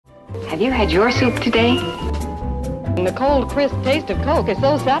Have you had your soup today? The cold, crisp taste of Coke is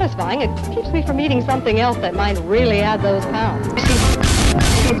so satisfying, it keeps me from eating something else that might really add those pounds.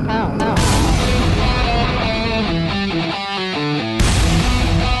 Pounds.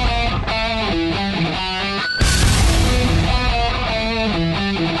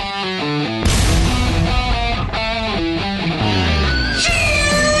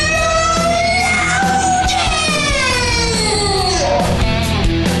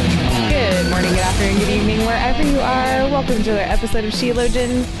 Good evening, wherever you are. Welcome to another episode of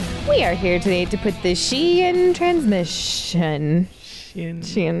Sheologians. We are here today to put the she in transmission.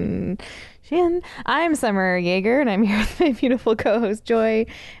 Shin. I'm Summer Yeager, and I'm here with my beautiful co-host Joy.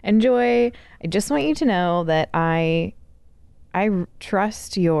 And Joy, I just want you to know that I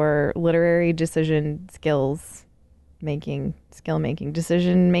trust your literary decision skills,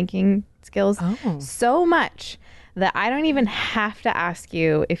 decision making skills so much that I don't even have to ask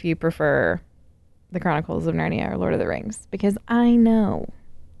you if you prefer The Chronicles of Narnia or Lord of the Rings, because I know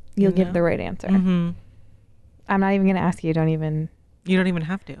you'll give the right answer. Mm-hmm. I'm not even going to ask you. You don't even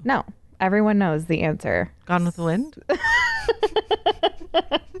have to. No. Everyone knows the answer. Gone with the Wind?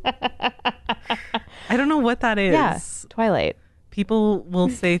 I don't know what that is. Yeah, Twilight. People will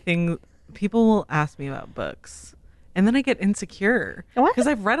say things. People will ask me about books. And then I get insecure. What? Because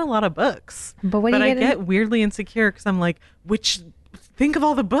I've read a lot of books. But I get weirdly insecure because I'm like, think of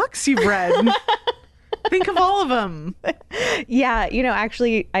all the books you've read. Think of all of them. Yeah,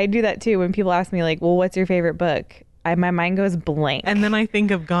 actually, I do that too. When people ask me, like, well, what's your favorite book? My mind goes blank. And then I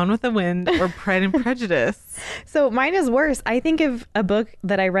think of Gone with the Wind or Pride and Prejudice. So mine is worse. I think of a book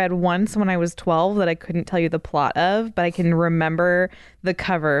that I read once when I was 12 that I couldn't tell you the plot of, but I can remember the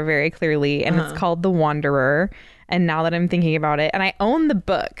cover very clearly. And it's called The Wanderer. And now that I'm thinking about it, and I own the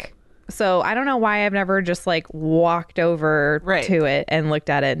book. So I don't know why I've never just like walked over to it and looked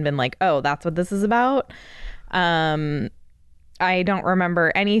at it and been like, oh, that's what this is about. I don't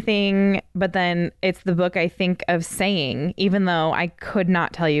remember anything, but then it's the book I think of saying, even though I could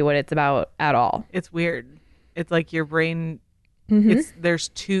not tell you what it's about at all. It's weird. It's like your brain,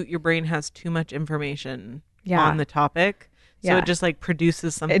 your brain has too much information on the topic. So it just like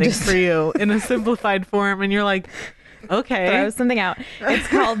produces something for you in a simplified form. And you're like, okay. Throw something out. It's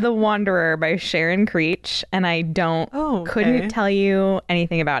called The Wanderer by Sharon Creech, and I couldn't tell you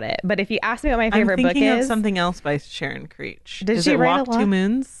anything about it. But if you ask me what my favorite book is, I'm thinking of something else by Sharon Creech. Did she write Walk 2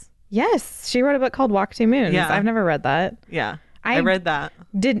 Moons? Yes, she wrote a book called Walk 2 Moons. Yeah. I've never read that. Yeah. I read that.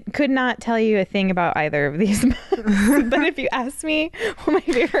 Could not tell you a thing about either of these books. But if you ask me what my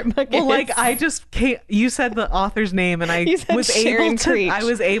favorite book is. Well, like I just you said the author's name and I was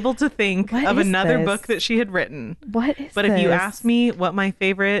able to think of another book that she had written. What is But if you asked me what my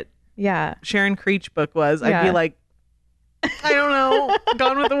favorite Sharon Creech book was, I'd be like, I don't know.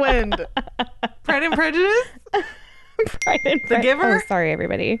 Gone with the Wind. Pride and Prejudice? The Giver? Oh, sorry,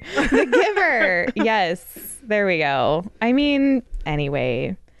 everybody. The Giver. Yes. There we go. I mean,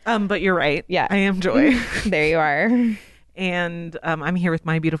 anyway. But you're right. Yeah. I am Joy. There you are. And I'm here with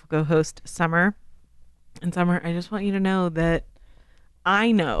my beautiful co-host, Summer. And Summer, I just want you to know that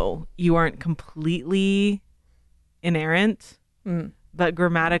I know you aren't completely inerrant, but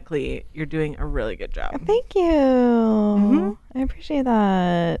grammatically, you're doing a really good job. Thank you. Mm-hmm. I appreciate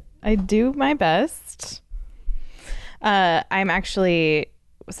that. I do my best. I've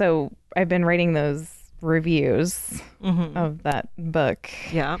been writing those reviews of that book.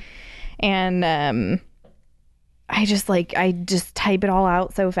 Yeah. And I just type it all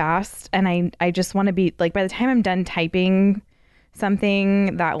out so fast, and I just want to be like, by the time I'm done typing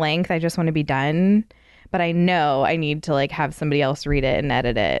something that length, I just want to be done. But I know I need to like have somebody else read it and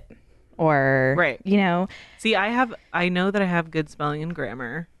edit it, or See, I know that I have good spelling and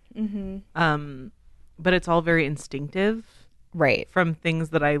grammar. But it's all very instinctive. Right. From things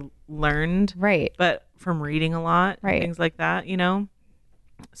that I learned. Right. But from reading a lot. Right. Things like that,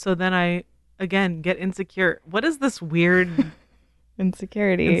 So then I, again, get insecure. What is this weird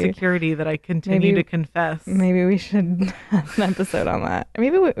insecurity that I continue to confess? Maybe we should have an episode on that.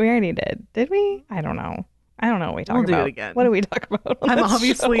 Maybe we already did. Did we? I don't know what we talk about. We'll do it again. What do we talk about on this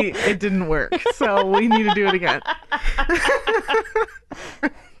obviously, show? It didn't work. So we need to do it again.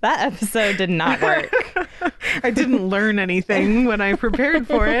 That episode did not work. I didn't learn anything when I prepared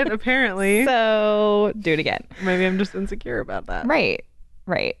for it, apparently. So do it again. Maybe I'm just insecure about that. Right.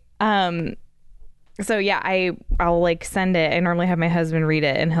 So yeah, I'll like send it. I normally have my husband read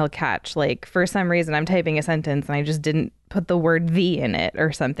it, and he'll catch, like, for some reason I'm typing a sentence and I just didn't put the word "the" in it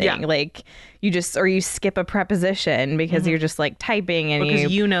or something. Yeah. Like you skip a preposition because you're just like typing, and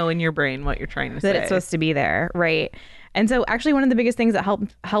because you know in your brain what you're trying to say. That it's supposed to be there, right? And so actually one of the biggest things that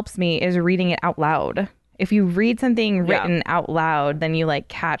helps me is reading it out loud. If you read something written out loud, then you like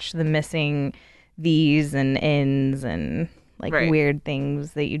catch the missing these and ends and like weird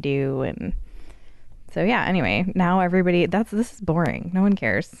things that you do. And so yeah, anyway, now everybody, this is boring. No one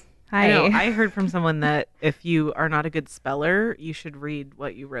cares. I know. I heard from someone that if you are not a good speller, you should read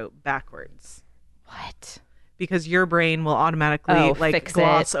what you wrote backwards. What? Because your brain will automatically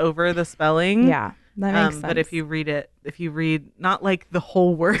gloss over the spelling. Yeah, that makes sense. But if you read not like the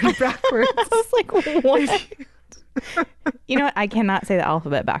whole word backwards. I was like, what? You know what? I cannot say the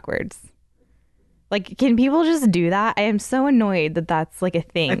alphabet backwards. Like, can people just do that? I am so annoyed that that's like a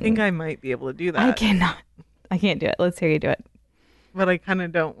thing. I think I might be able to do that. I cannot. I can't do it. Let's hear you do it. But I kind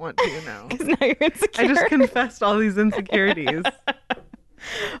of don't want to now. Because now you're insecure. I just confessed all these insecurities.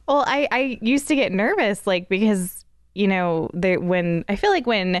 Well, I used to get nervous, like, because, you know, when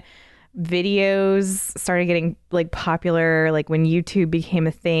videos started getting like popular, like when YouTube became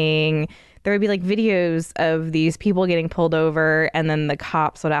a thing, there would be like videos of these people getting pulled over, and then the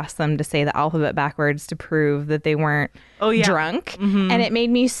cops would ask them to say the alphabet backwards to prove that they weren't drunk. Mm-hmm. And it made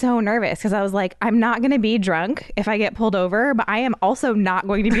me so nervous because I was like, I'm not going to be drunk if I get pulled over, but I am also not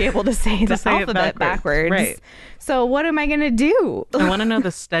going to be able to say the alphabet backwards. Right. So what am I going to do? I want to know the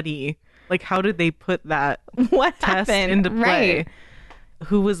study. Like, how did they put that test into play? Right.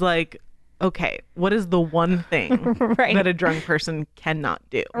 Who was like, okay, what is the one thing that a drunk person cannot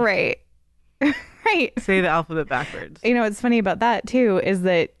do? Right. Right. Say the alphabet backwards. You know, what's funny about that too is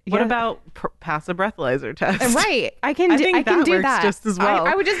that what about pass a breathalyzer test? Right. I can do that just as well.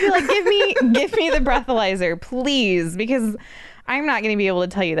 I would just be like, give me the breathalyzer, please, because I'm not going to be able to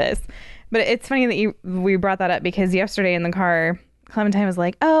tell you this. But it's funny that we brought that up because yesterday in the car, Clementine was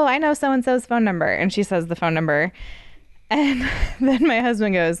like, "Oh, I know so and so's phone number," and she says the phone number, and then my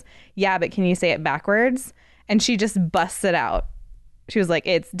husband goes, "Yeah, but can you say it backwards?" And she just busts it out. She was like,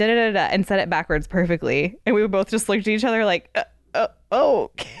 "It's da da da da," and said it backwards perfectly. And we both just looked at each other like,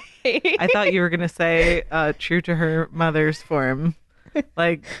 okay. I thought you were going to say true to her mother's form.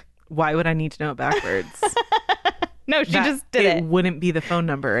 Like, why would I need to know it backwards? No, she just did it. It wouldn't be the phone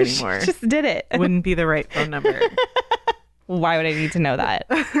number anymore. She just did it. Wouldn't be the right phone number. Why would I need to know that?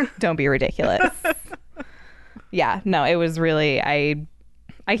 Don't be ridiculous. Yeah, no, it was really, I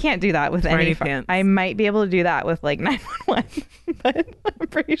can't do that with any phone. I might be able to do that with like 911, but I'm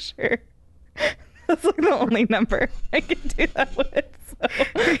pretty sure that's like the only number I can do that with.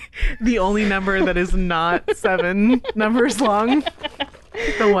 So. The only number that is not 7 numbers long.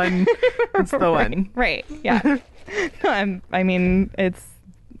 The one. It's the one. Right. Yeah. No, I mean, it's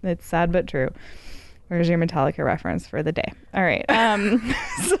sad but true. Where's your Metallica reference for the day? All right.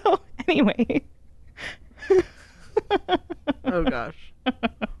 So anyway. Oh gosh.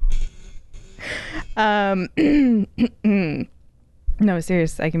 No,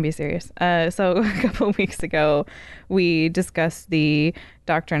 serious. I can be serious. So a couple of weeks ago, we discussed the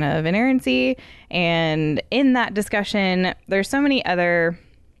doctrine of inerrancy, and in that discussion, there's so many other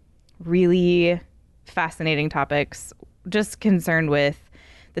really fascinating topics just concerned with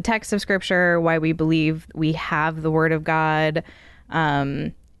the text of Scripture, why we believe we have the Word of God,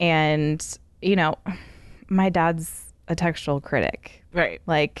 and you know, my dad's a textual critic. Right.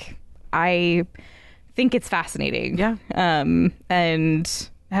 Like, I think it's fascinating. Yeah. And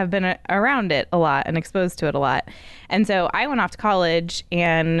have been around it a lot and exposed to it a lot. And so I went off to college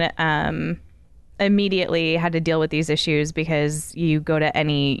and immediately had to deal with these issues because you go to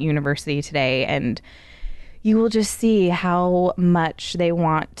any university today and you will just see how much they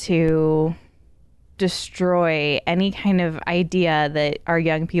want to destroy any kind of idea that our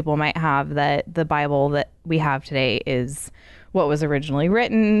young people might have that the Bible that we have today is what was originally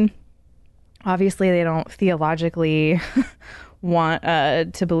written. Obviously, they don't theologically want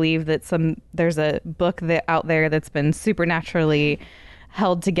to believe that there's a book out there that's been supernaturally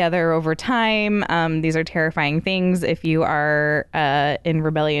held together over time. These are terrifying things if you are in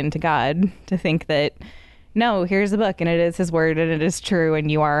rebellion to God, to think that, no, here's a book and it is his word and it is true and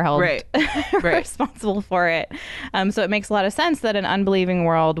you are held responsible for it. So it makes a lot of sense that an unbelieving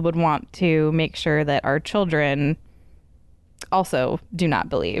world would want to make sure that our children also do not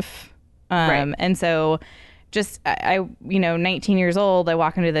believe. And so just, I 19 years old, I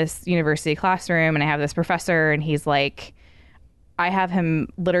walk into this university classroom and I have this professor and he's like, I have him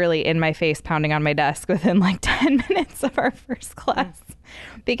literally in my face pounding on my desk within like 10 minutes of our first class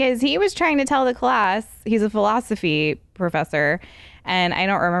because he was trying to tell the class, he's a philosophy professor, and I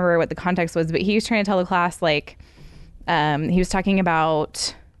don't remember what the context was, but he was trying to tell the class, like, he was talking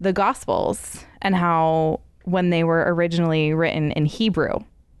about the Gospels and how when they were originally written in Hebrew.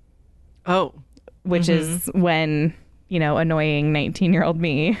 Oh. Which is when, annoying 19-year-old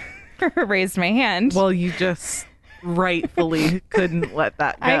me raised my hand. Well, you just rightfully couldn't let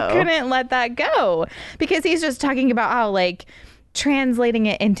that go. I couldn't let that go because he's just talking about how like translating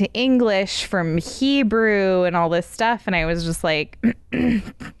it into English from Hebrew and all this stuff. And I was just like,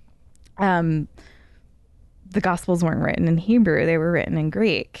 the Gospels weren't written in Hebrew. They were written in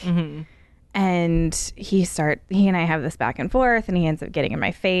Greek. Mm-hmm. And he and I have this back and forth, and he ends up getting in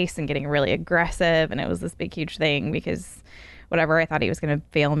my face and getting really aggressive. And it was this big, huge thing because whatever, I thought he was going to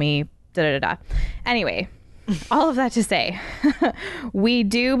fail me. Anyway, all of that to say, we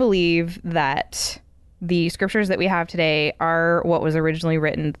do believe that the scriptures that we have today are what was originally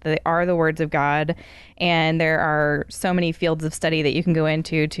written. They are the words of God. And there are so many fields of study that you can go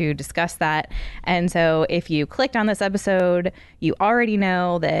into to discuss that. And so if you clicked on this episode, you already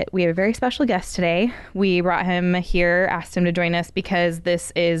know that we have a very special guest today. We brought him here, asked him to join us because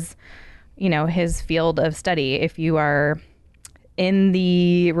this is, his field of study. If you are in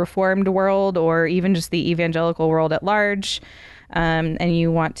the Reformed world or even just the evangelical world at large, and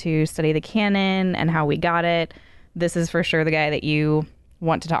you want to study the canon and how we got it, this is for sure the guy that you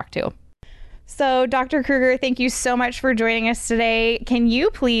want to talk to. So, Dr. Kruger, thank you so much for joining us today. Can you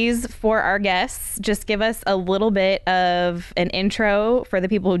please, for our guests, just give us a little bit of an intro for the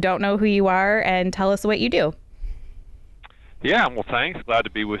people who don't know who you are and tell us what you do? Yeah, well, thanks. Glad to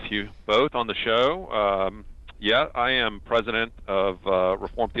be with you both on the show. I am president of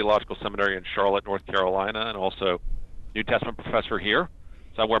Reformed Theological Seminary in Charlotte, North Carolina, and also New Testament professor here.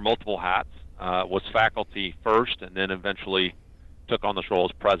 So I wear multiple hats. Was faculty first, and then eventually took on this role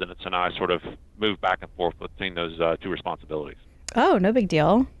as president. So now I sort of move back and forth between those two responsibilities. Oh, no big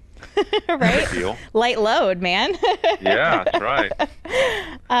deal. Right? No big deal. Light load, man. Yeah, that's right.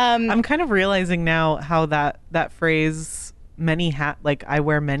 I'm kind of realizing now how that phrase, I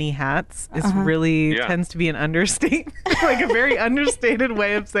wear many hats, is really tends to be an understatement, like a very understated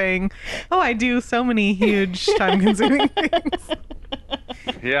way of saying, oh, I do so many huge time-consuming things.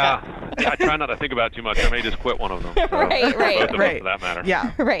 Yeah, I try not to think about it too much. I may just quit one of them. So Right. Both of them, for that matter.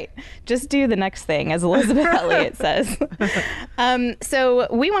 Yeah. Right. Just do the next thing, as Elizabeth Elliot says. So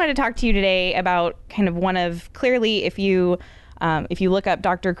we wanted to talk to you today about kind of clearly, if you look up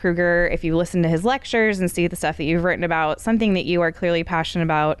Dr. Kruger, if you listen to his lectures and see the stuff that you've written about, something that you are clearly passionate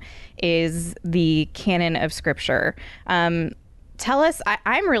about is the canon of Scripture. Tell us,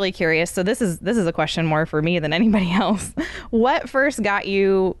 I'm really curious, so this is a question more for me than anybody else. What first got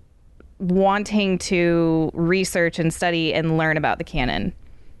you wanting to research and study and learn about the canon?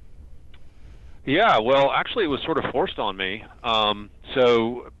 Yeah, well, actually, it was sort of forced on me.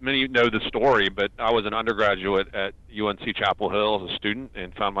 So many know the story, but I was an undergraduate at UNC Chapel Hill as a student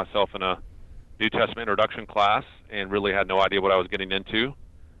and found myself in a New Testament introduction class and really had no idea what I was getting into.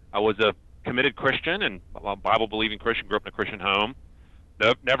 I was a committed Christian and a Bible-believing Christian, grew up in a Christian home.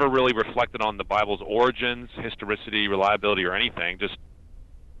 Never really reflected on the Bible's origins, historicity, reliability, or anything. Just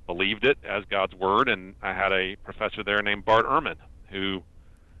believed it as God's Word, and I had a professor there named Bart Ehrman who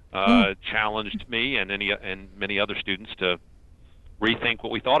challenged me and many other students to rethink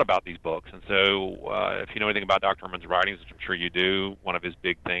what we thought about these books. And so if you know anything about Dr. Ehrman's writings, which I'm sure you do, one of his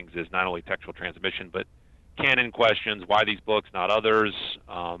big things is not only textual transmission, but canon questions, why these books, not others,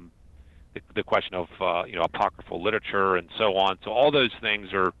 the question of apocryphal literature and so on. So all those things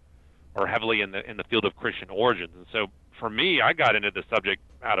are heavily in the field of Christian origins. And so for me, I got into the subject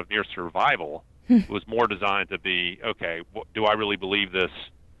out of near survival. It was more designed to be, okay, do I really believe this?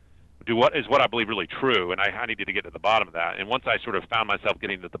 What I believe really true? And I needed to get to the bottom of that. And once I sort of found myself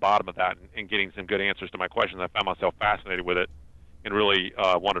getting to the bottom of that and getting some good answers to my questions, I found myself fascinated with it and really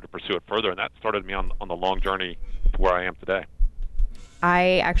wanted to pursue it further. And that started me on the long journey to where I am today.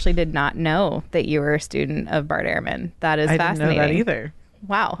 I actually did not know that you were a student of Bart Ehrman. That is fascinating. I didn't know that either.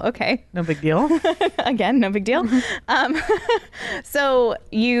 Wow. Okay. No big deal. Again, no big deal. So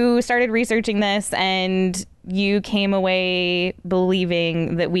you started researching this and you came away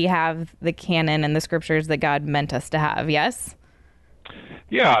believing that we have the canon and the scriptures that God meant us to have. Yes?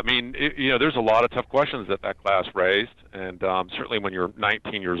 Yeah. I mean, there's a lot of tough questions that class raised. And certainly when you're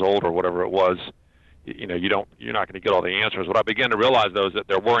 19 years old or whatever it was, you're not going to get all the answers. What I began to realize, though, is that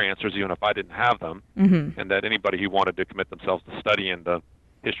there were answers even if I didn't have them, and that anybody who wanted to commit themselves to studying the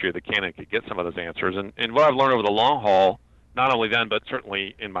history of the canon could get some of those answers. And what I've learned over the long haul, not only then, but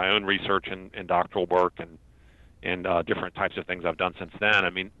certainly in my own research and doctoral work and different types of things I've done since then, I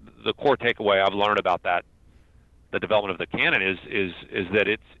mean, the core takeaway I've learned about that, the development of the canon is that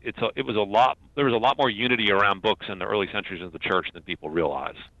there was a lot more unity around books in the early centuries of the church than people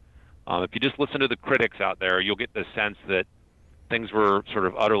realize. If you just listen to the critics out there, you'll get the sense that things were sort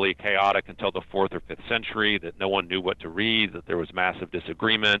of utterly chaotic until the 4th or 5th century, that no one knew what to read, that there was massive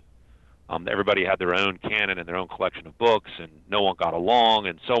disagreement, everybody had their own canon and their own collection of books, and no one got along,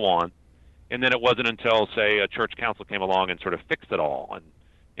 and so on. And then it wasn't until, say, a church council came along and sort of fixed it all.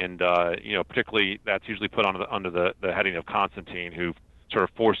 And particularly that's usually put under the heading of Constantine, who sort of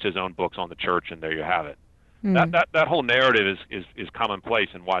forced his own books on the church, and there you have it. That whole narrative is commonplace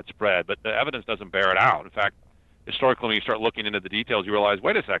and widespread, but the evidence doesn't bear it out. In fact, historically, when you start looking into the details, you realize,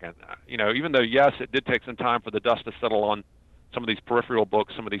 wait a second, even though, yes, it did take some time for the dust to settle on some of these peripheral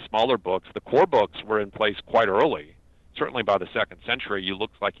books, some of these smaller books, the core books were in place quite early. Certainly by the 2nd century, you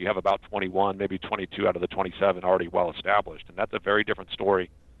look like you have about 21, maybe 22 out of the 27 already well established. And that's a very different story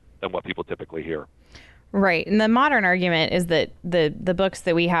than what people typically hear. Right. And the modern argument is that the books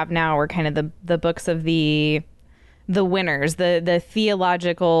that we have now are kind of the books of the winners, the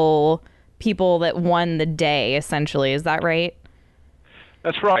theological people that won the day, essentially. Is that right?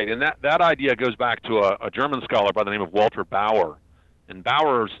 That's right. And that idea goes back to a German scholar by the name of Walter Bauer. And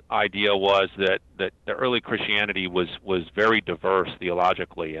Bauer's idea was that the early Christianity was very diverse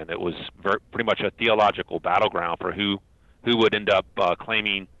theologically, and it was pretty much a theological battleground for who would end up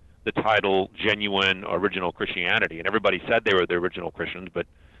claiming the title genuine original Christianity. And everybody said they were the original Christians, but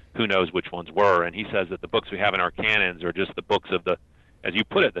who knows which ones were. And he says that the books we have in our canons are just the books of as you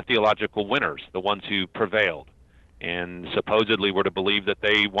put it, the theological winners, the ones who prevailed. And supposedly we're to believe that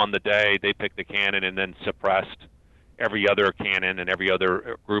they won the day, they picked the canon, and then suppressed every other canon and every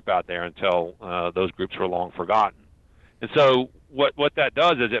other group out there until those groups were long forgotten. And so what that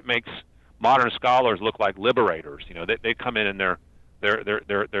does is it makes modern scholars look like liberators. They come in and they're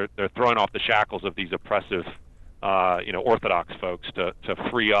throwing off the shackles of these oppressive, Orthodox folks to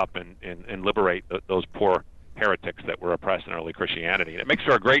free up and liberate those poor heretics that were oppressed in early Christianity. And it makes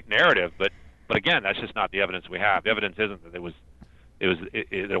for a great narrative, but again, that's just not the evidence we have. The evidence isn't that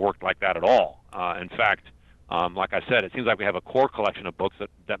it worked like that at all. In fact, like I said, it seems like we have a core collection of books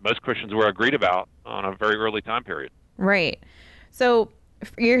that most Christians were agreed about on a very early time period. Right. So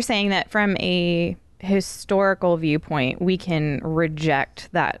you're saying that from a historical viewpoint, we can reject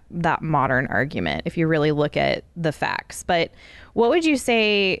that modern argument if you really look at the facts. But what would you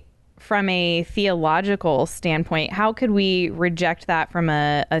say from a theological standpoint? How could we reject that from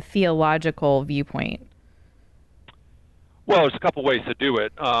a theological viewpoint? Well, there's a couple ways to do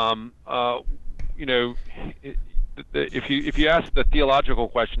it. If you ask the theological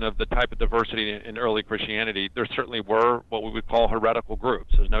question of the type of diversity in early Christianity, there certainly were what we would call heretical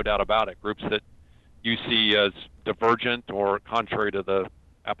groups. There's no doubt about it. Groups that you see as divergent or contrary to the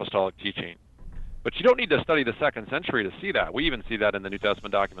apostolic teaching. But you don't need to study the 2nd century to see that. We even see that in the New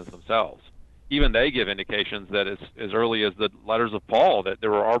Testament documents themselves. Even they give indications that as early as the letters of Paul, that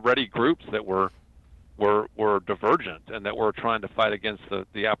there were already groups that were divergent and that were trying to fight against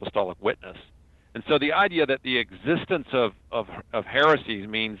the apostolic witness. And so the idea that the existence of heresies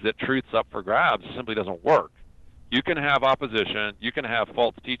means that truth's up for grabs simply doesn't work. You can have opposition, you can have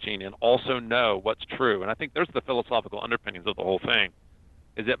false teaching, and also know what's true. And I think there's the philosophical underpinnings of the whole thing,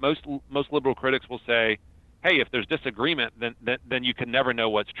 is that most liberal critics will say, hey, if there's disagreement, then you can never know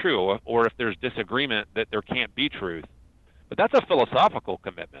what's true, or if there's disagreement, that there can't be truth. But that's a philosophical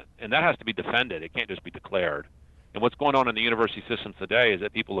commitment, and that has to be defended. It can't just be declared. And what's going on in the university systems today is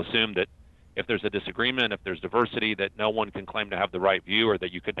that people assume that if there's a disagreement, if there's diversity, that no one can claim to have the right view, or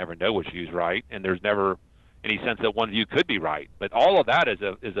that you could never know which view's right, and there's never any sense that one view could be right. But all of that is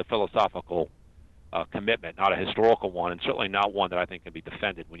a philosophical commitment, not a historical one, and certainly not one that I think can be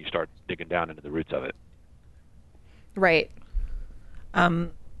defended when you start digging down into the roots of it. Right.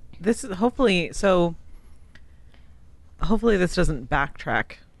 This is hopefully this doesn't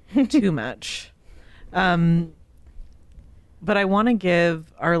backtrack too much. But I want to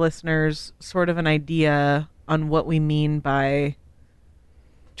give our listeners sort of an idea on what we mean by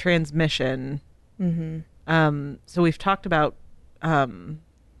transmission. Mm-hmm. So we've talked about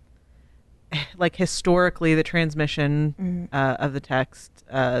like historically the transmission of the text,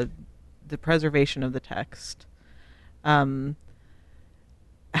 the preservation of the text. But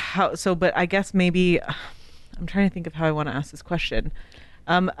I guess maybe I'm trying to think of how I want to ask this question.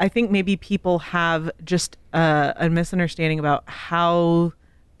 I think maybe people have just a misunderstanding about how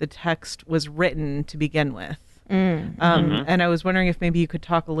the text was written to begin with. And I was wondering if maybe you could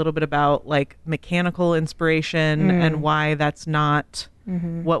talk a little bit about like mechanical inspiration and why that's not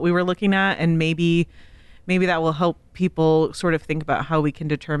what we were looking at, and maybe that will help people sort of think about how we can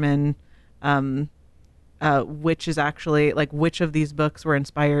determine which is actually like which of these books were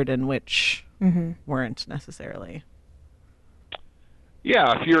inspired and which weren't necessarily.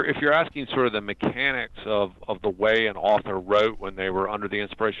 Yeah, if you're asking sort of the mechanics of the way an author wrote when they were under the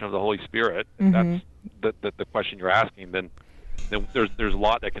inspiration of the Holy Spirit, if that's the question you're asking, then there's a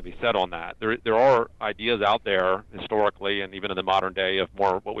lot that can be said on that. There are ideas out there historically and even in the modern day of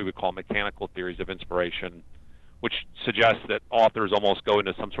more what we would call mechanical theories of inspiration, which suggests that authors almost go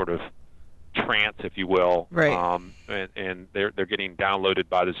into some sort of trance, if you will, right? And they're getting downloaded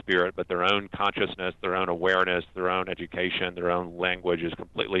by the Spirit, but their own consciousness, their own awareness, their own education, their own language is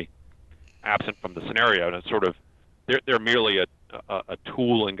completely absent from the scenario, and it's sort of they're merely a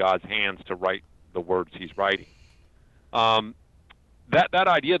tool in God's hands to write the words He's writing. That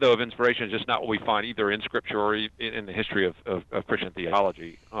idea, though, of inspiration is just not what we find either in Scripture or in the history of Christian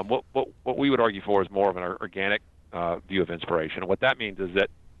theology. What we would argue for is more of an organic view of inspiration. And what that means is that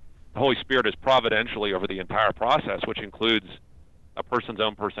the Holy Spirit is providentially over the entire process, which includes a person's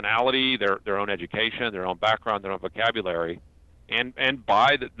own personality, their own education, their own background, their own vocabulary, and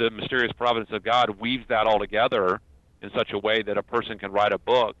by the mysterious providence of God, weaves that all together in such a way that a person can write a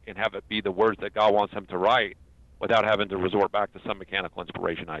book and have it be the words that God wants him to write without having to resort back to some mechanical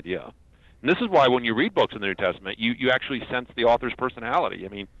inspiration idea. And this is why when you read books in the New Testament, you actually sense the author's personality. I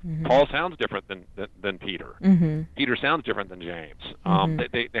mean, Paul sounds different than Peter. Peter sounds different than James.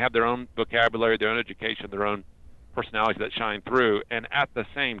 They have their own vocabulary, their own education, their own personalities that shine through. And at the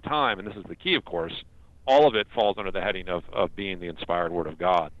same time, and this is the key, of course, all of it falls under the heading of being the inspired Word of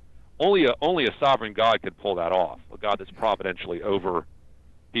God. Only a sovereign God could pull that off, a God that's providentially over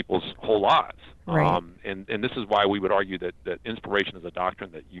people's whole lives. Right. And this is why we would argue that inspiration is a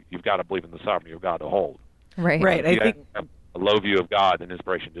doctrine that you've got to believe in the sovereignty of God to hold. Right. Right. If you have a low view of God, then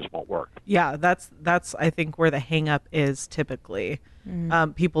inspiration just won't work. Yeah, that's I think where the hang up is typically.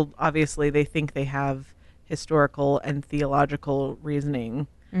 People obviously they think they have historical and theological reasoning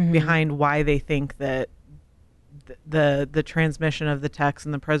behind why they think that the transmission of the text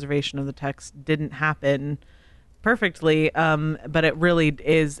and the preservation of the text didn't happen perfectly, but it really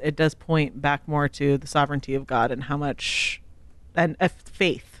does point back more to the sovereignty of God and how much and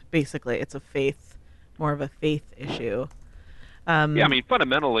faith, basically. It's more of a faith issue. I mean,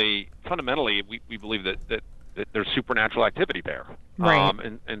 fundamentally, we believe that there's supernatural activity there. Right.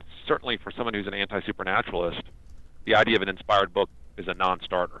 And certainly for someone who's an anti-supernaturalist, the idea of an inspired book is a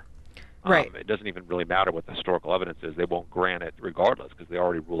non-starter. Right. It doesn't even really matter what the historical evidence is. They won't grant it regardless because they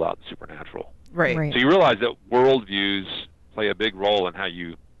already rule out the supernatural. Right. So you realize that worldviews play a big role in how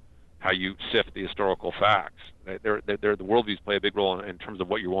you sift the historical facts. The worldviews play a big role in terms of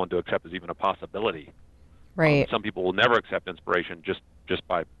what you're willing to accept as even a possibility. Right. Some people will never accept inspiration just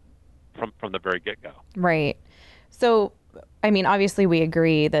from the very get-go. Right. So, I mean, obviously we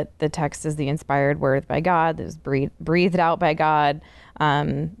agree that the text is the inspired word by God, that is breathed out by God,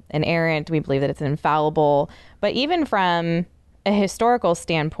 inerrant. We believe that it's infallible. But even from a historical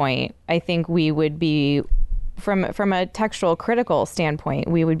standpoint, I think we would be, from a textual critical standpoint,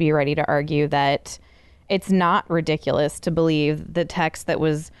 we would be ready to argue that it's not ridiculous to believe the text that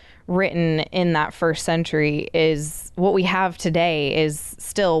was written in that first century is what we have today is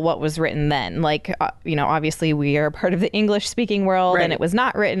still what was written then. Like, obviously we are part of the English speaking world, right, and it was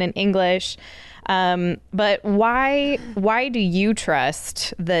not written in English. But why do you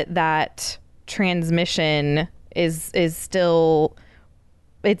trust that transmission is still,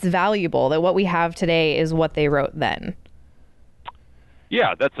 it's valuable, that what we have today is what they wrote then?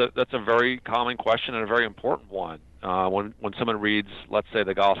 Yeah, that's a very common question and a very important one. When someone reads, let's say,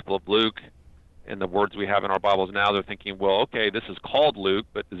 the Gospel of Luke, and the words we have in our Bibles now, they're thinking, well, okay, this is called Luke,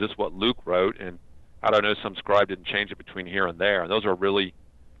 but is this what Luke wrote? And how do I know some scribe didn't change it between here and there? And those are really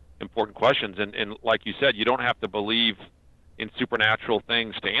important questions. And like you said, you don't have to believe in supernatural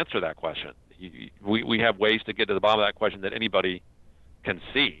things to answer that question. We have ways to get to the bottom of that question that anybody can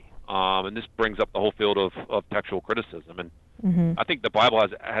see. And this brings up the whole field of textual criticism. And I think the Bible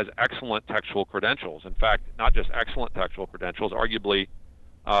has excellent textual credentials. In fact, not just excellent textual credentials, arguably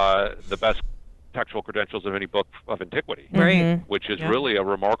the best textual credentials of any book of antiquity, right? Which is really a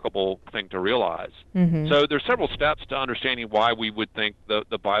remarkable thing to realize. So there's several steps to understanding why we would think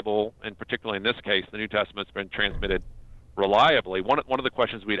the Bible, and particularly in this case, the New Testament's been transmitted reliably. One of the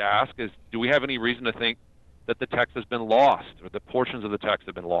questions we'd ask is, do we have any reason to think that the text has been lost, or the portions of the text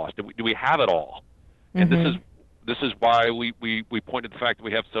have been lost? Do we have it all? And this is why we point to the fact that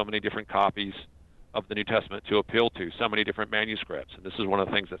we have so many different copies of the New Testament to appeal to, so many different manuscripts. And this is one of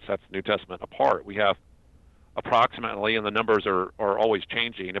the things that sets the New Testament apart. We have approximately, and the numbers are always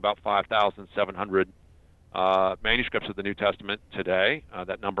changing, about 5,700 manuscripts of the New Testament today.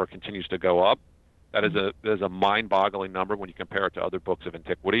 That number continues to go up. That is a mind-boggling number when you compare it to other books of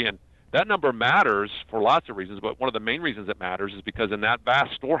antiquity. And That number matters for lots of reasons, but one of the main reasons it matters is because in that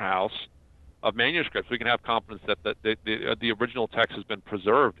vast storehouse of manuscripts, we can have confidence that the original text has been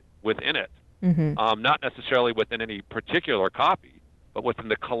preserved within it, not necessarily within any particular copy, but within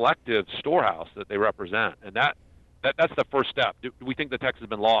the collective storehouse that they represent. And that's the first step. Do we think the text has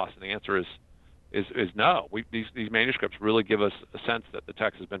been lost? And the answer is no. These manuscripts really give us a sense that the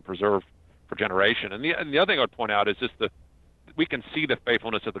text has been preserved for generation. And the other thing I would point out is just we can see the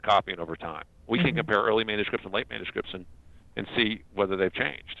faithfulness of the copying over time. We can compare early manuscripts and late manuscripts and see whether they've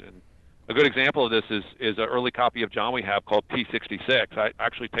changed. And a good example of this is an early copy of John we have called P66. I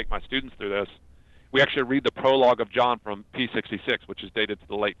actually take my students through this. We actually read the prologue of John from P66, which is dated to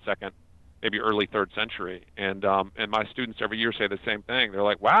the late 2nd, maybe early 3rd century. And my students every year say the same thing. They're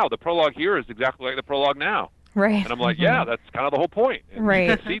like, wow, the prologue here is exactly like the prologue now. Right. And I'm like, yeah, that's kind of the whole point. And right.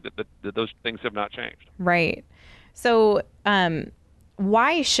 You can see that those things have not changed. Right. So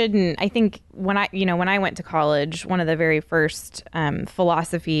why shouldn't, I think when I went to college, one of the very first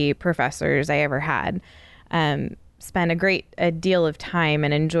philosophy professors I ever had spent a deal of time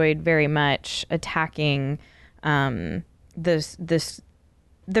and enjoyed very much attacking the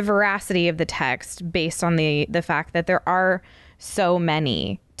veracity of the text based on the fact that there are so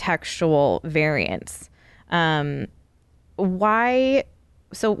many textual variants. Why?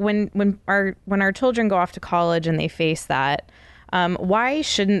 So when our children go off to college and they face that, why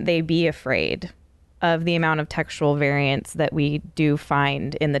shouldn't they be afraid of the amount of textual variants that we do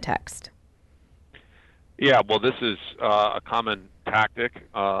find in the text? Yeah, well, this is a common tactic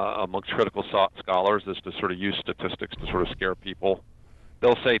amongst critical scholars, is to sort of use statistics to sort of scare people.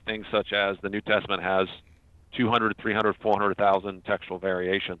 They'll say things such as the New Testament has 200, 300, 400,000 textual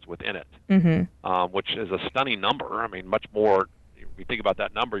variations within it, which is a stunning number. I mean, much more. If you think about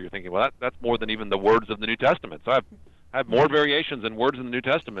that number, you're thinking, well, that's more than even the words of the New Testament. So I have more variations than words in the New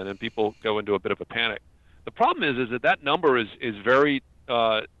Testament, and people go into a bit of a panic. The problem is that number is very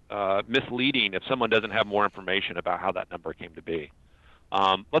misleading if someone doesn't have more information about how that number came to be.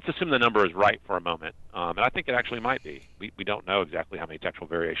 Let's assume the number is right for a moment, and I think it actually might be. We don't know exactly how many textual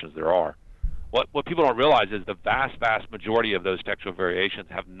variations there are. What people don't realize is the vast majority of those textual variations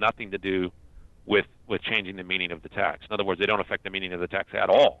have nothing to do with changing the meaning of the text. In other words, they don't affect the meaning of the text at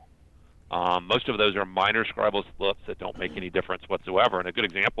all. Most of those are minor scribal slips that don't make any difference whatsoever. And a good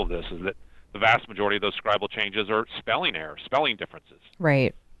example of this is that the vast majority of those scribal changes are spelling errors, spelling differences,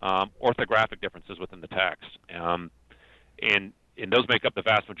 right? Orthographic differences within the text, and those make up the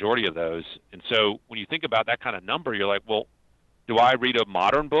vast majority of those. And so when you think about that kind of number, you're like, well, do I read a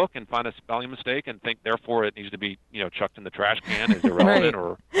modern book and find a spelling mistake and think therefore it needs to be chucked in the trash can as irrelevant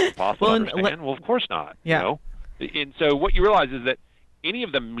or impossible to understand? Well, of course not. Yeah. And so what you realize is that any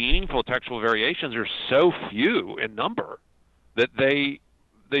of the meaningful textual variations are so few in number that they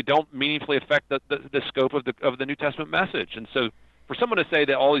don't meaningfully affect the scope of the New Testament message. And so for someone to say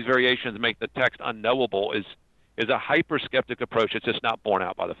that all these variations make the text unknowable is a hyper-skeptic approach. It's just not borne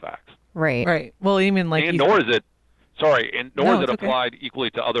out by the facts. Right. Right. Well, even like nor is it applied equally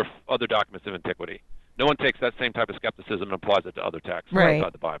to other documents of antiquity. No one takes that same type of skepticism and applies it to other texts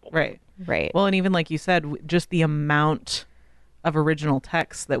outside the Bible. Right. Right. Well, and even like you said, just the amount of original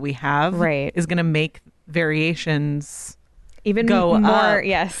text that we have is going to make variations even go more up.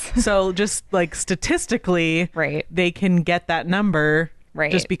 Yes. So just like statistically, they can get that number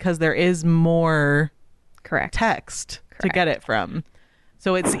just because there is more text to get it from.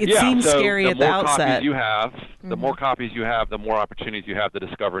 So it seems scary at the outset. The more copies you have, the more opportunities you have to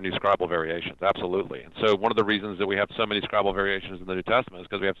discover new scribal variations. Absolutely. And so one of the reasons that we have so many scribal variations in the New Testament is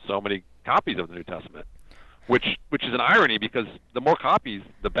because we have so many copies of the New Testament, which is an irony because the more copies,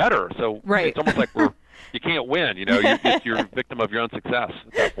 the better. So it's almost like you can't win. You're a victim of your own success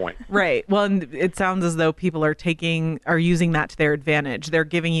at that point. Right. Well, and it sounds as though people are using that to their advantage. They're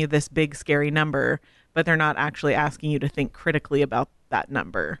giving you this big scary number, but they're not actually asking you to think critically about that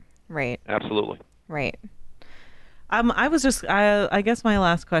number. Right. Absolutely. Right. I guess my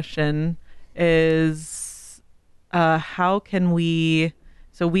last question is, how can we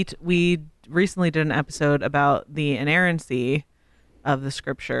recently did an episode about the inerrancy of the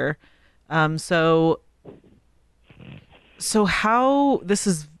scripture. So how, this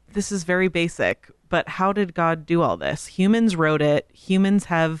is very basic, but how did God do all this? Humans wrote it. Humans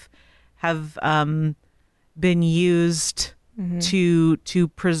have been used to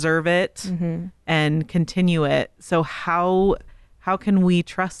preserve it and continue it. So how can we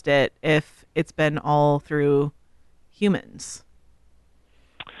trust it if it's been all through humans?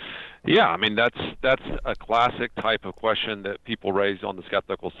 Yeah, I mean that's a classic type of question that people raise on the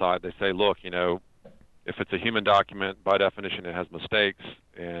skeptical side. They say, look, if it's a human document, by definition it has mistakes,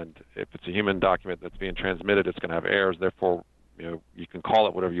 and if it's a human document that's being transmitted, it's going to have errors. Therefore, you can call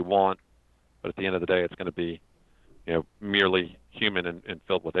it whatever you want, but at the end of the day, it's going to be, merely human and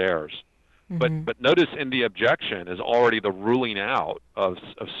filled with errors. Mm-hmm. But notice in the objection is already the ruling out of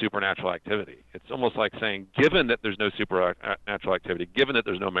supernatural activity. It's almost like saying, given that there's no supernatural activity, given that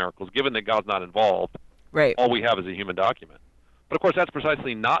there's no miracles, given that God's not involved, Right. all we have is a human document. But of course, that's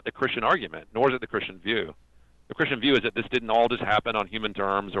precisely not the Christian argument, nor is it the Christian view. The Christian view is that this didn't all just happen on human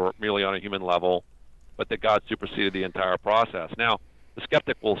terms or merely on a human level, but that God superseded the entire process. Now, the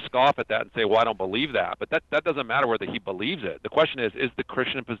skeptic will scoff at that and say, well, I don't believe that. But that doesn't matter whether he believes it. The question is the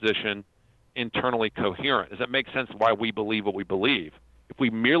Christian position internally coherent? Does it make sense why we believe what we believe? If we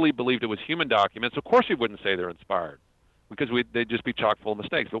merely believed it was human documents, of course we wouldn't say they're inspired, because they'd just be chock full of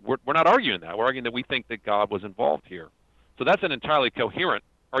mistakes. But we're not arguing that. We're arguing that we think that God was involved here. So that's an entirely coherent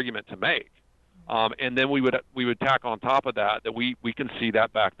argument to make. And then we would tack on top of that we can see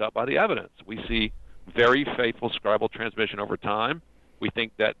that backed up by the evidence. We see very faithful scribal transmission over time. We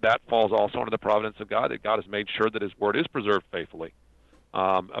think that falls also under the providence of God, that God has made sure that his word is preserved faithfully,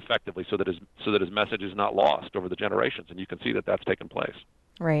 effectively, so that his message is not lost over the generations. And you can see that that's taken place.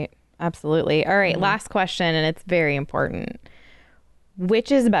 Right. Absolutely. All right. Last question, and it's very important.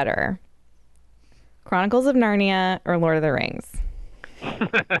 Which is better, Chronicles of Narnia or Lord of the Rings?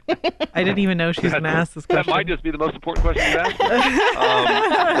 I didn't even know she was going to ask this question. That might just be the most important question you've asked.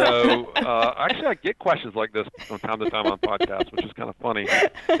 Actually, I get questions like this from time to time on podcasts, which is kind of funny.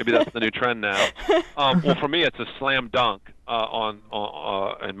 Maybe that's the new trend now. Well, for me, it's a slam dunk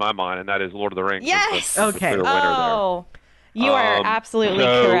in my mind, and that is Lord of the Rings. Yes. The clear winner there. You are absolutely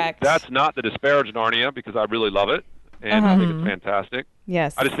so correct. That's not to disparage Narnia, because I really love it, and I think it's fantastic.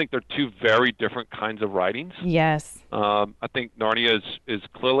 Yes. I just think they're two very different kinds of writings. Yes. I think Narnia is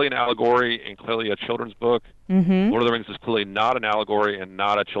clearly an allegory and clearly a children's book. Mm-hmm. Lord of the Rings is clearly not an allegory and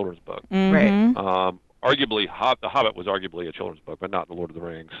not a children's book. Mm-hmm. Right. Arguably, The Hobbit was arguably a children's book, but not The Lord of the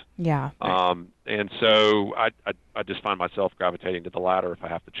Rings. Yeah. And so I just find myself gravitating to the latter if I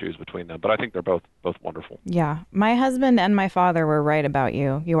have to choose between them. But I think they're both wonderful. Yeah. My husband and my father were right about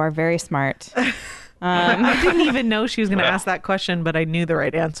you. You are very smart. I didn't even know she was going to ask that question, but I knew the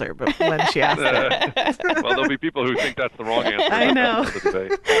right answer. But when she asked it, well, there'll be people who think that's the wrong answer. I know.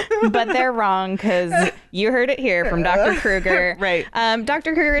 But they're wrong, because you heard it here from Dr. Kruger. Right.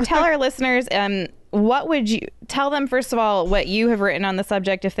 Dr. Kruger, tell our listeners, what would you tell them, first of all, what you have written on the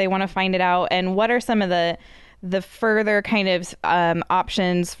subject if they want to find it out, and what are some of the further kind of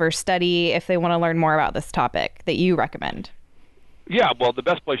options for study if they want to learn more about this topic that you recommend? Yeah, well, the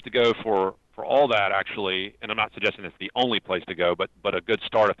best place to go for all that, actually, and I'm not suggesting it's the only place to go, but a good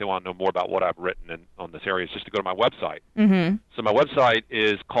start if they want to know more about what I've written on this area is just to go to my website. Mm-hmm. So my website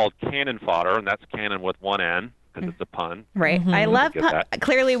is called Cannon Fodder, and that's Cannon with one N, because it's a pun. Right. I love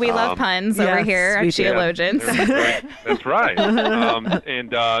clearly we love puns over here at Sheologians. That's right.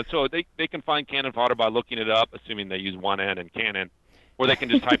 So they can find Cannon Fodder by looking it up, assuming they use one N and Cannon, or they can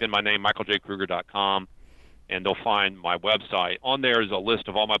just type in my name, michaeljkruger.com, and they'll find my website. On there is a list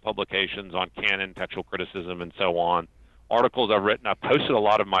of all my publications on canon, textual criticism, and so on. Articles I've written. I've posted a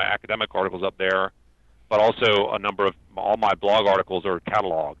lot of my academic articles up there, but also a number of all my blog articles are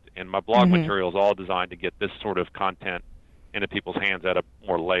cataloged, and my blog material is all designed to get this sort of content into people's hands at a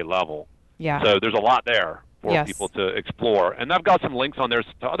more lay level. Yeah. So there's a lot there for people to explore. And I've got some links on there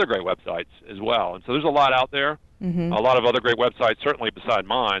to other great websites as well. And so there's a lot out there. Mm-hmm. A lot of other great websites, certainly beside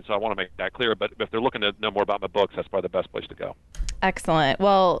mine, so I want to make that clear. But if they're looking to know more about my books, that's probably the best place to go. Excellent.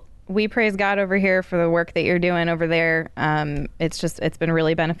 Well, we praise God over here for the work that you're doing over there. It's been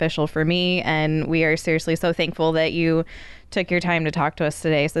really beneficial for me, and we are seriously so thankful that you took your time to talk to us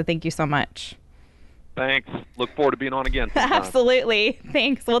today. So thank you so much. Thanks. Look forward to being on again sometime. Absolutely.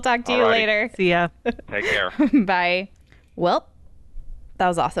 Thanks. We'll talk to you later. See ya. Take care. Bye. Well, that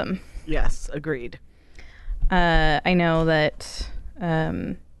was awesome. Yes, agreed. I know that,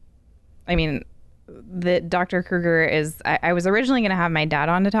 that Dr. Kruger is, I was originally going to have my dad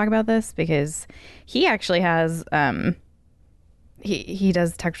on to talk about this, because he actually has, he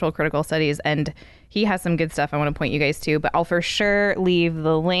does textual critical studies, and he has some good stuff I want to point you guys to, but I'll for sure leave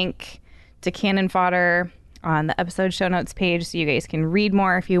the link to Cannon Fodder on the episode show notes page so you guys can read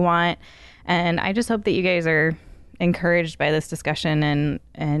more if you want. And I just hope that you guys are encouraged by this discussion,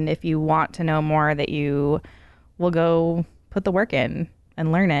 and if you want to know more, that you will go put the work in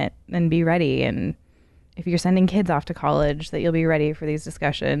and learn it and be ready. And if you're sending kids off to college, that you'll be ready for these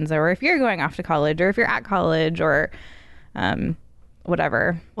discussions, or if you're going off to college, or if you're at college, or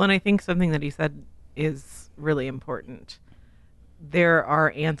whatever. Well, and I think something that he said is really important. There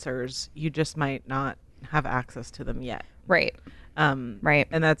are answers, you just might not have access to them yet. Right. Right.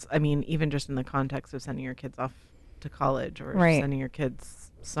 And that's, I mean, even just in the context of sending your kids off to college or Right. sending your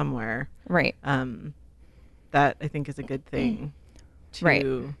kids somewhere. Right. That I think is a good thing. Right.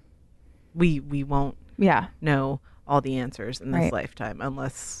 We won't Yeah. know all the answers in this Right. lifetime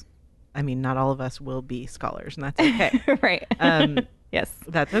unless, I mean, not all of us will be scholars, and that's okay. Right. Yes.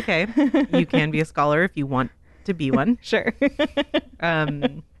 That's okay. You can be a scholar if you want to be one. Sure.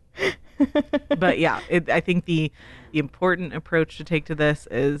 But yeah, I think the important approach to take to this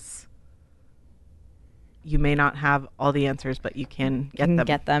is you may not have all the answers, but you can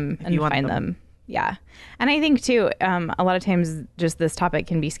get them. If and you want find them. Yeah. And I think too, a lot of times just this topic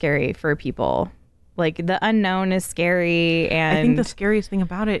can be scary for people. Like the unknown is scary, and I think the scariest thing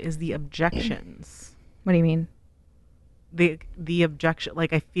about it is the objections. What do you mean? The objection,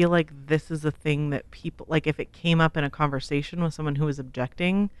 like, I feel like this is a thing that people, like, if it came up in a conversation with someone who was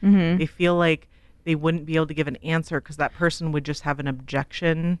objecting, they feel like they wouldn't be able to give an answer because that person would just have an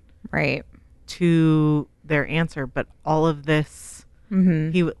objection Right. to their answer. But all of this,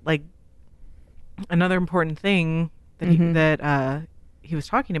 like, another important thing that he was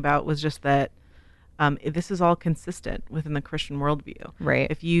talking about was just that this is all consistent within the Christian worldview. Right.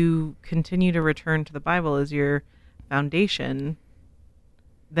 If you continue to return to the Bible as your foundation,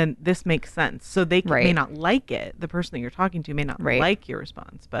 then this makes sense. So they may Right. not like it. The person that you're talking to may not Right. like your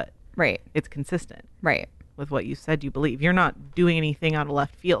response, but Right. it's consistent Right. with what you said you believe. You're not doing anything out of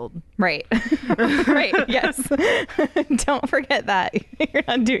left field. Right. Right. Yes. Don't forget that. You're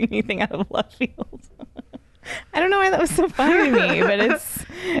not doing anything out of left field. I don't know why that was so funny to me, but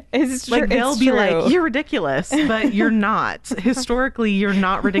it's true. Like, they'll it's be true. like, you're ridiculous, but you're not. Historically, you're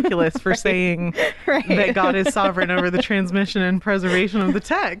not ridiculous for saying Right. that God is sovereign over the transmission and preservation of the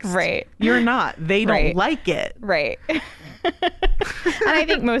text. Right. You're not. They don't Right. like it. Right. And I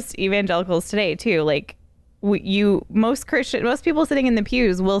think most evangelicals today too, like most people sitting in the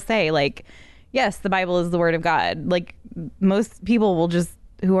pews will say like, yes, the Bible is the word of God. Like most people will just,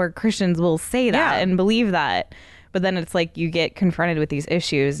 who are Christians, will say that Yeah. and believe that. But then it's like you get confronted with these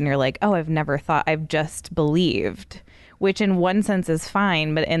issues and you're like, oh, I've never thought, I've just believed, which in one sense is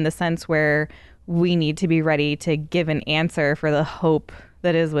fine. But in the sense where we need to be ready to give an answer for the hope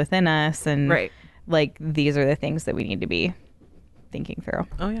that is within us. And Right. like, these are the things that we need to be thinking through.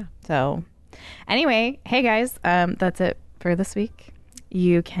 Oh, yeah. So anyway, hey guys, that's it for this week.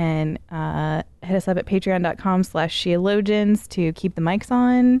 You can hit us up at patreon.com/sheologians to keep the mics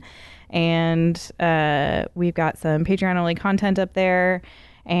on. And we've got some Patreon-only content up there.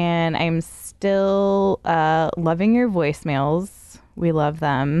 And I'm still loving your voicemails. We love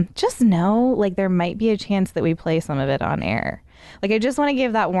them. Just know, like, there might be a chance that we play some of it on air. Like, I just want to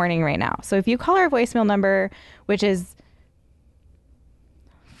give that warning right now. So if you call our voicemail number, which is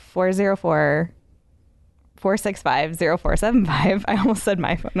 404-465-0475. I almost said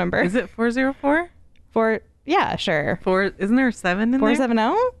my phone number. Is it 404? Yeah, sure. Isn't there a 7 in 470?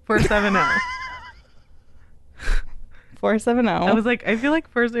 there? 470. 470. I was like, I feel like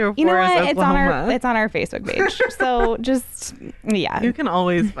 404 You know is what? Oklahoma. It's on our Facebook page. So just, yeah. You can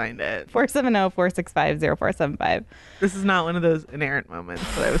always find it. 470-465-0475. This is not one of those inerrant moments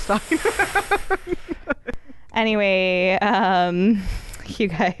that I was talking about. Anyway, you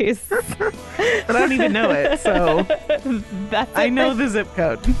guys. But I don't even know it, so That's I it. know the zip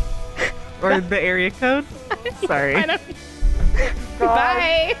code. Or the area code. Sorry.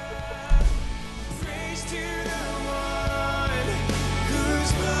 Bye.